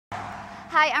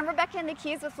Hi, I'm Rebecca in the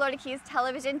Keys with Florida Keys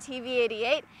Television TV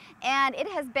 88, and it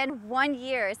has been 1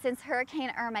 year since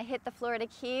Hurricane Irma hit the Florida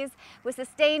Keys with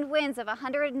sustained winds of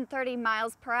 130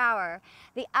 miles per hour.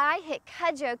 The eye hit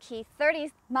Cudjoe Key,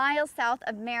 30 miles south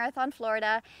of Marathon,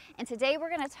 Florida, and today we're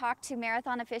going to talk to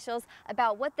Marathon officials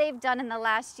about what they've done in the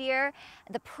last year,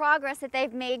 the progress that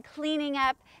they've made cleaning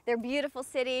up their beautiful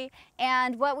city,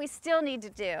 and what we still need to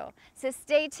do. So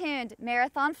stay tuned.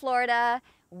 Marathon, Florida,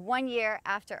 1 year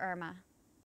after Irma.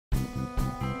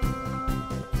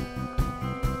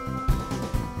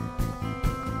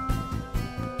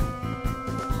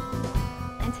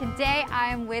 Today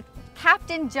I'm with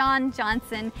Captain John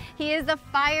Johnson. He is the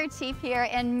fire chief here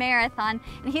in Marathon,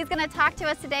 and he's going to talk to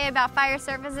us today about fire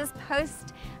services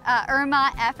post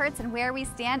Irma efforts and where we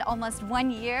stand almost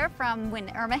 1 year from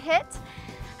when Irma hit.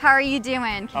 How are you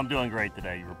doing? I'm doing great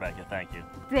today, Rebecca. Thank you.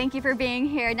 Thank you for being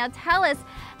here. Now tell us,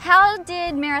 how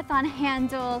did Marathon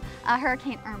handle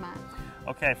Hurricane Irma?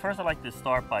 Okay, first I'd like to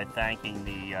start by thanking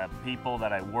the people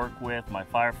that I work with, my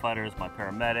firefighters, my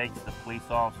paramedics, the police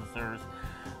officers.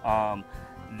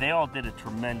 They all did a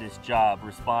tremendous job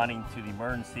responding to the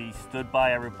emergency, stood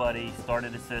by everybody,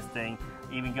 started assisting,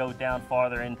 even go down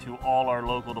farther into all our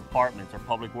local departments, our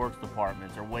public works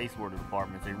departments, our wastewater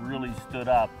departments. They really stood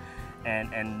up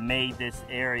and made this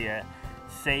area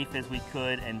safe as we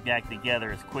could and back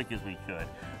together as quick as we could.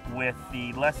 With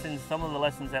the lessons, some of the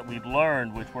lessons that we've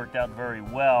learned, which worked out very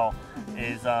well,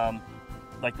 is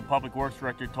like the public works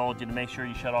director told you, to make sure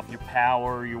you shut off your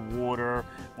power, your water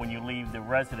when you leave the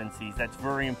residencies. That's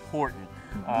very important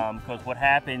because what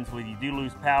happens when you do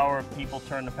lose power, people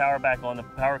turn the power back on, the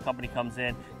power company comes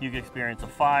in, you can experience a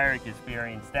fire, you can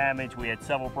experience damage. We had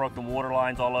several broken water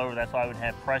lines all over. That's why we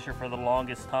had pressure for the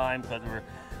longest time, because we were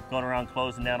going around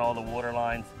closing down all the water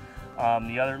lines.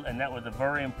 And that was a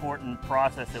very important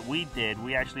process that we did.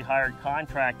 We actually hired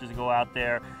contractors to go out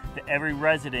there to every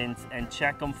residence and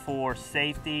check them for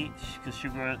safety,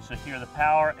 secure the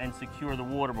power and secure the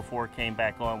water before it came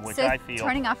back on, which I feel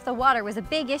turning off the water was a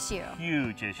big issue.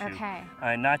 Huge issue. Okay.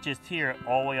 Not just here,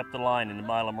 all the way up the line in the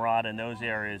Mila Mirada and those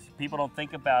areas. People don't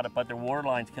think about it, but their water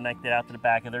lines connected out to the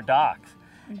back of their docks.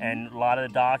 And a lot of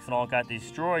the docks and all got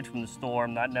destroyed from the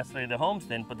storm, not necessarily the homes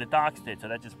didn't, but the docks did. So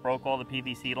that just broke all the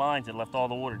PVC lines and left all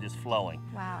the water just flowing.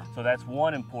 Wow. So that's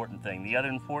one important thing. The other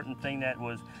important thing that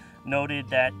was noted,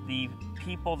 that the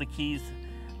people, the Keys,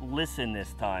 listened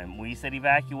this time. We said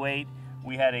evacuate.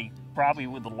 We had probably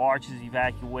the largest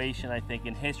evacuation, I think,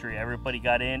 in history. Everybody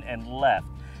got in and left.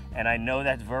 And I know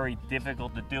that's very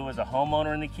difficult to do as a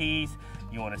homeowner in the Keys.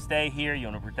 You want to stay here, you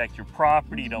want to protect your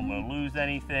property, you don't want to lose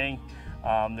anything.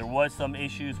 There was some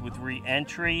issues with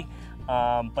re-entry,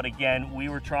 but again, we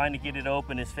were trying to get it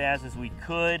open as fast as we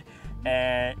could,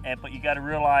 but you got to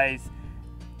realize,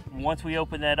 once we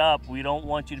open that up, we don't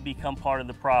want you to become part of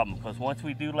the problem, because once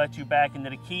we do let you back into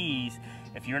the Keys,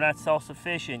 if you're not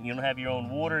self-sufficient, you don't have your own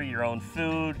water, your own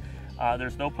food,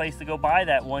 there's no place to go buy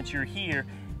that once you're here,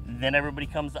 then everybody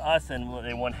comes to us and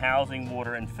they want housing,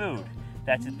 water, and food.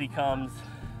 That just becomes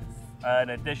an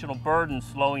additional burden,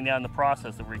 slowing down the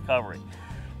process of recovery.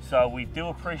 So we do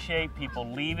appreciate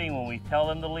people leaving when we tell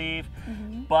them to leave,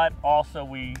 but also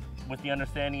with the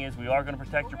understanding is we are going to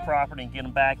protect your property and get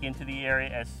them back into the area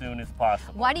as soon as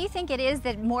possible. Why do you think it is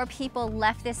that more people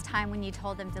left this time when you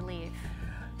told them to leave?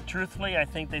 Truthfully, I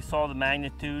think they saw the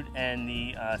magnitude and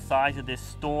the size of this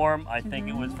storm. I think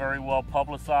it was very well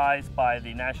publicized by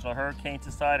the National Hurricane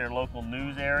Society or local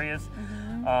news areas.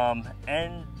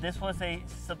 And this was a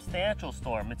substantial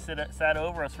storm. It sat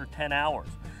over us for 10 hours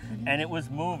and it was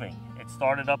moving. It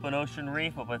started up in Ocean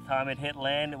Reef, but by the time it hit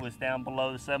land, it was down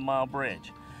below the 7-mile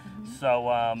bridge.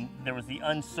 So there was the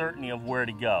uncertainty of where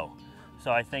to go.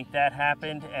 So I think that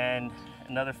happened. And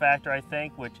another factor, I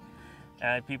think, which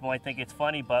people might think it's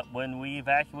funny, but when we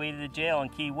evacuated the jail in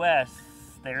Key West,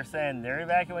 they're saying they're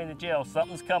evacuating the jail,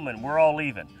 something's coming, we're all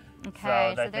leaving.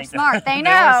 Okay, so they're smart, they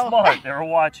know. They were smart, they were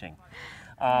watching.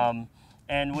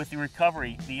 And with the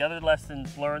recovery, the other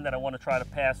lessons learned that I want to try to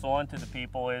pass on to the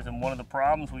people is, and one of the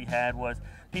problems we had was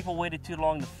people waited too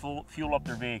long to fuel up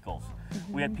their vehicles.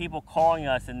 We had people calling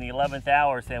us in the 11th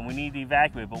hour saying we need to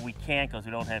evacuate, but we can't because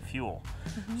we don't have fuel.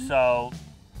 So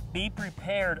be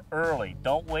prepared early.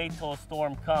 Don't wait till a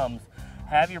storm comes.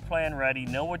 Have your plan ready,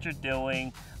 know what you're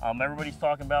doing. Everybody's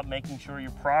talking about making sure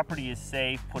your property is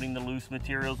safe, putting the loose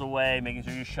materials away, making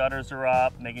sure your shutters are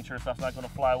up, making sure stuff's not going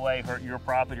to fly away, hurt your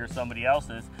property or somebody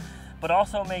else's. But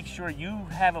also make sure you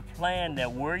have a plan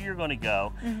that where you're going to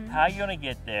go, how you're going to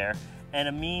get there, and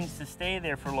a means to stay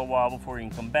there for a little while before you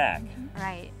can come back.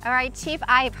 Right. All right, Chief,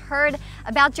 I've heard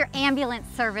about your ambulance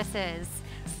services.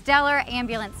 stellar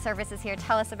ambulance services here.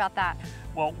 Tell us about that.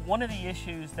 Well, one of the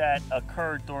issues that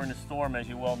occurred during the storm, as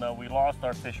you well know, we lost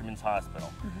our Fisherman's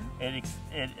Hospital.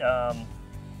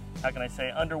 How can I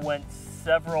say, underwent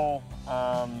several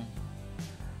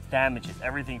damages,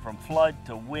 everything from flood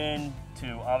to wind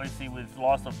to, obviously, with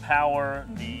loss of power,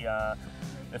 the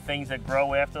things that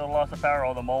grow after the loss of power,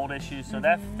 all the mold issues. So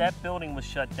that building was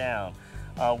shut down.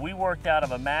 We worked out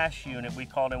of a MASH unit. We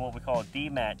called in what we call a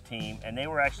DMAT team, and they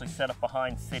were actually set up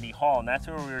behind City Hall, and that's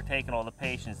where we were taking all the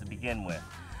patients to begin with.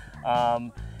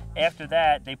 After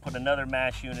that, they put another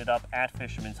MASH unit up at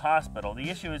Fisherman's Hospital. The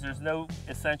issue is there's no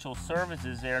essential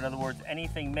services there. In other words,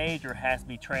 anything major has to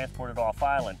be transported off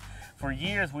island. For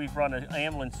years, we've run an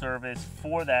ambulance service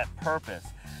for that purpose.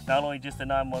 Not only just a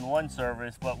 911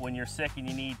 service, but when you're sick and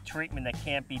you need treatment that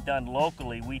can't be done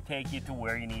locally, we take you to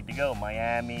where you need to go.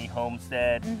 Miami,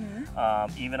 Homestead,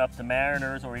 even up to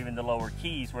Mariners or even the Lower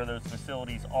Keys, where those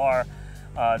facilities are,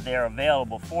 they're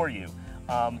available for you.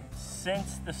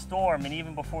 Since the storm, and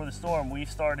even before the storm, we've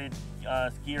started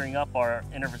gearing up our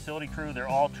interfacility crew. They're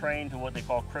all trained to what they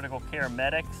call critical care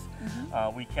medics.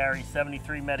 We carry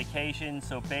 73 medications,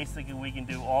 so basically we can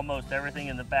do almost everything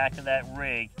in the back of that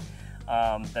rig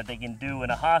that they can do in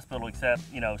a hospital except,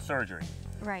 surgery.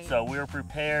 Right. So we're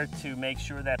prepared to make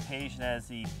sure that patient has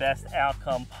the best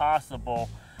outcome possible,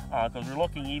 because we're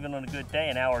looking, even on a good day,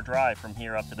 an hour drive from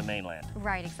here up to the mainland.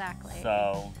 Right, exactly.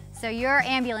 So your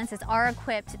ambulances are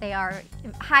equipped, they are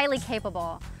highly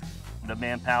capable. The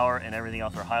manpower and everything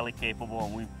else are highly capable,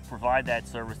 and we provide that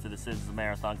service to the citizens of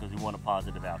Marathon because we want a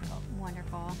positive outcome.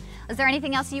 Wonderful. Is there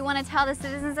anything else you want to tell the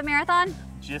citizens of Marathon?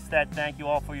 Just that, thank you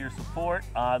all for your support.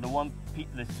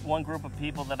 This one group of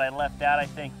people that I left out, I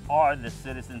think, are the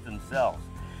citizens themselves.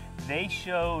 They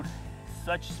showed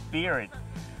such spirit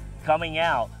coming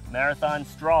out, Marathon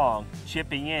strong,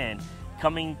 chipping in,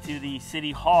 coming to the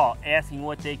City Hall, asking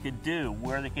what they could do,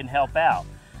 where they can help out.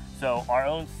 So our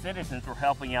own citizens were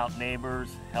helping out neighbors,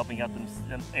 helping out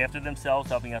them after themselves,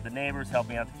 helping out the neighbors,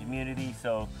 helping out the community.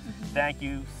 So thank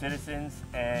you, citizens,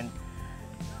 and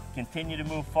continue to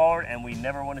move forward, and we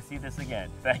never want to see this again.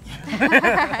 Thank you.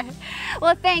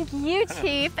 Well, thank you,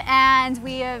 Chief, and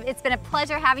it's been a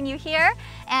pleasure having you here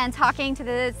and talking to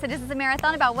the citizens of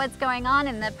Marathon about what's going on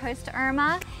in the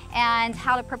post-Irma and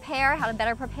how to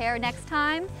better prepare next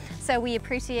time. So we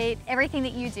appreciate everything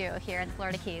that you do here in the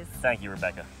Florida Keys. Thank you,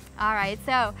 Rebecca. All right,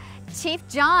 so Chief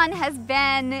John has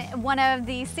been one of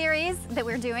the series that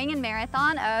we're doing in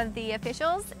Marathon of the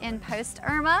officials in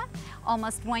post-Irma,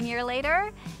 almost 1 year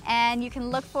later, and you can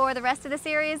look for the rest of the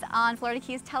series on Florida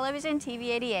Keys Television, TV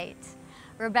 88.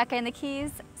 Rebecca in the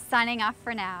Keys, signing off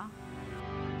for now.